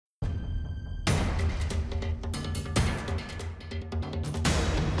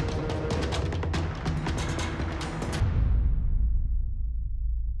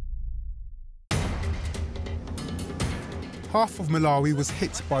Half of Malawi was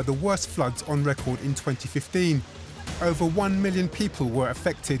hit by the worst floods on record in 2015. Over 1 million people were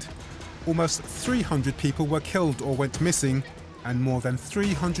affected. Almost 300 people were killed or went missing, and more than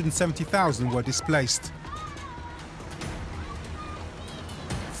 370,000 were displaced.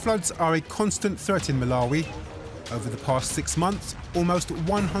 Floods are a constant threat in Malawi. Over the past 6 months, almost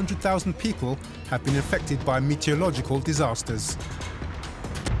 100,000 people have been affected by meteorological disasters.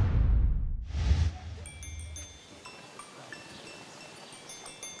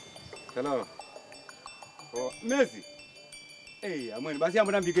 Hello.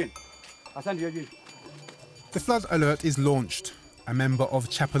 The flood alert is launched. A member of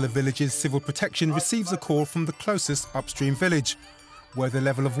Chapala Village's civil protection receives a call from the closest upstream village, where the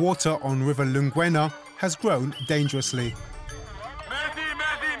level of water on River Lungwena has grown dangerously.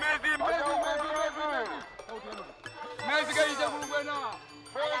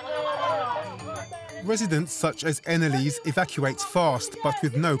 Residents such as Enelise evacuate fast, but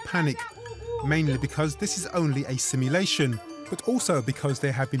with no panic, mainly because this is only a simulation, but also because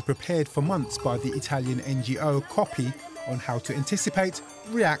they have been prepared for months by the Italian NGO COOPI on how to anticipate,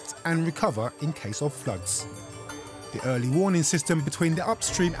 react and recover in case of floods. The early warning system between the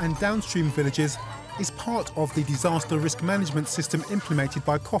upstream and downstream villages is part of the disaster risk management system implemented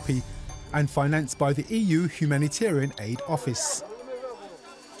by COOPI and financed by the EU Humanitarian Aid Office.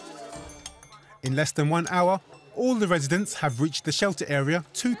 In less than 1 hour, all the residents have reached the shelter area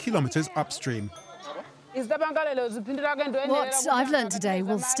 2 kilometers upstream. What I've learned today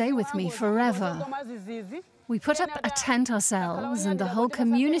will stay with me forever. We put up a tent ourselves, and the whole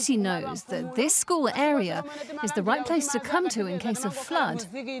community knows that this school area is the right place to come to in case of flood.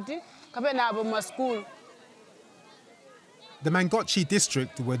 The Mangochi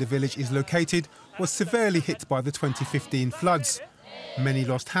district, where the village is located, was severely hit by the 2015 floods. Many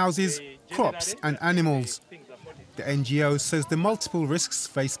lost houses, crops and animals. The NGO says the multiple risks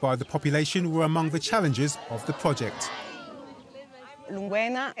faced by the population were among the challenges of the project.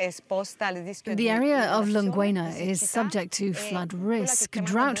 The area of Lungwena is subject to flood risk,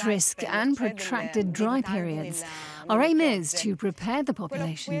 drought risk and protracted dry periods. Our aim is to prepare the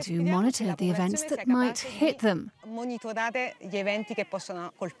population to monitor the events that might hit them.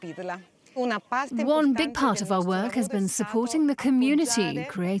 One big part of our work has been supporting the community,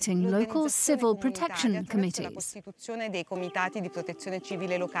 creating local civil protection committees.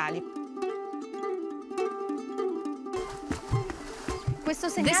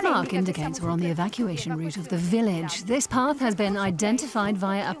 This mark indicates we're on the evacuation route of the village. This path has been identified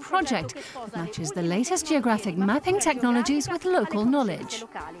via a project that matches the latest geographic mapping technologies with local knowledge.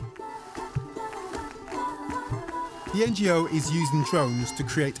 The NGO is using drones to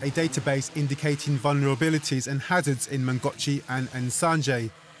create a database indicating vulnerabilities and hazards in Mangochi and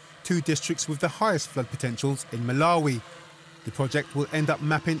Nsanje, 2 districts with the highest flood potentials in Malawi. The project will end up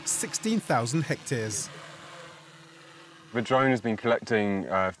mapping 16,000 hectares. The drone has been collecting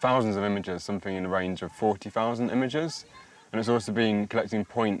thousands of images, something in the range of 40,000 images. And it's also been collecting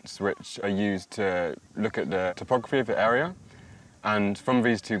points which are used to look at the topography of the area. And from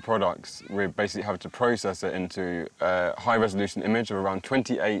these 2 products, we basically have to process it into a high-resolution image of around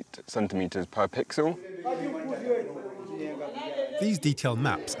 28 centimetres per pixel. These detailed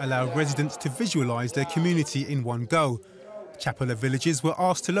maps allow residents to visualise their community in one go. Chapala villages were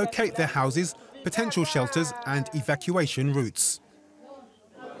asked to locate their houses, potential shelters and evacuation routes.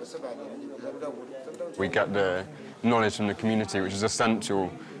 We get the knowledge from the community, which is essential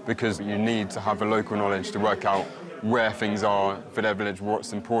because you need to have the local knowledge to work out where things are for their village,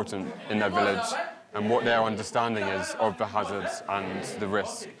 what's important in their village, and what their understanding is of the hazards and the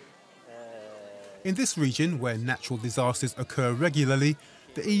risk. In this region, where natural disasters occur regularly,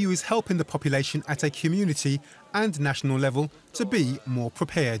 the EU is helping the population at a community and national level to be more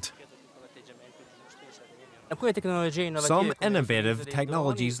prepared. Some innovative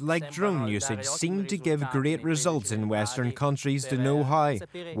technologies like drone usage seem to give great results in Western countries to know how,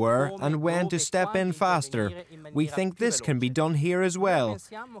 where and when to step in faster. We think this can be done here as well.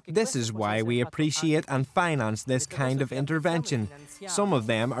 This is why we appreciate and finance this kind of intervention. Some of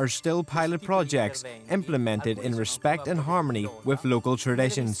them are still pilot projects, implemented in respect and harmony with local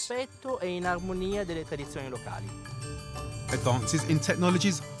traditions. Advances in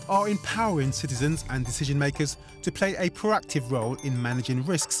technologies are empowering citizens and decision makers to play a proactive role in managing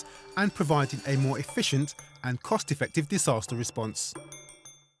risks and providing a more efficient and cost-effective disaster response.